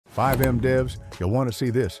FiveM devs, you'll want to see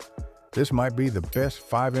this. This might be the best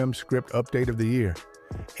FiveM script update of the year.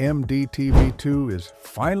 MDT v2 is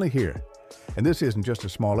finally here. And this isn't just a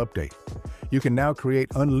small update. You can now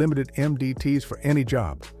create unlimited MDTs for any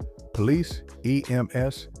job. Police,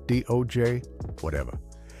 EMS, DOJ, whatever.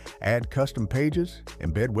 Add custom pages,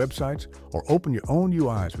 embed websites, or open your own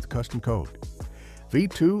UIs with custom code.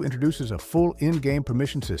 V2 introduces a full in-game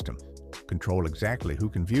permission system. Control exactly who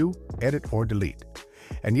can view, edit, or delete.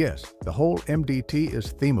 And yes, the whole MDT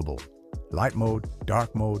is themable. Light mode,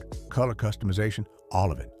 dark mode, color customization,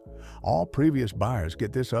 all of it. All previous buyers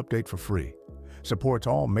get this update for free. Supports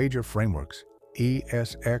all major frameworks,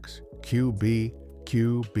 ESX, QB,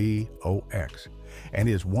 QBOX, and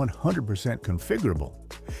is 100% configurable.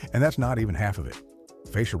 And that's not even half of it.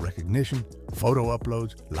 Facial recognition, photo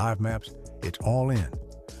uploads, live maps, it's all in.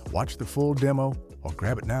 Watch the full demo or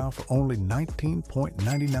grab it now for only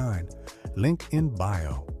 $19.99. Link in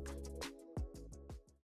bio.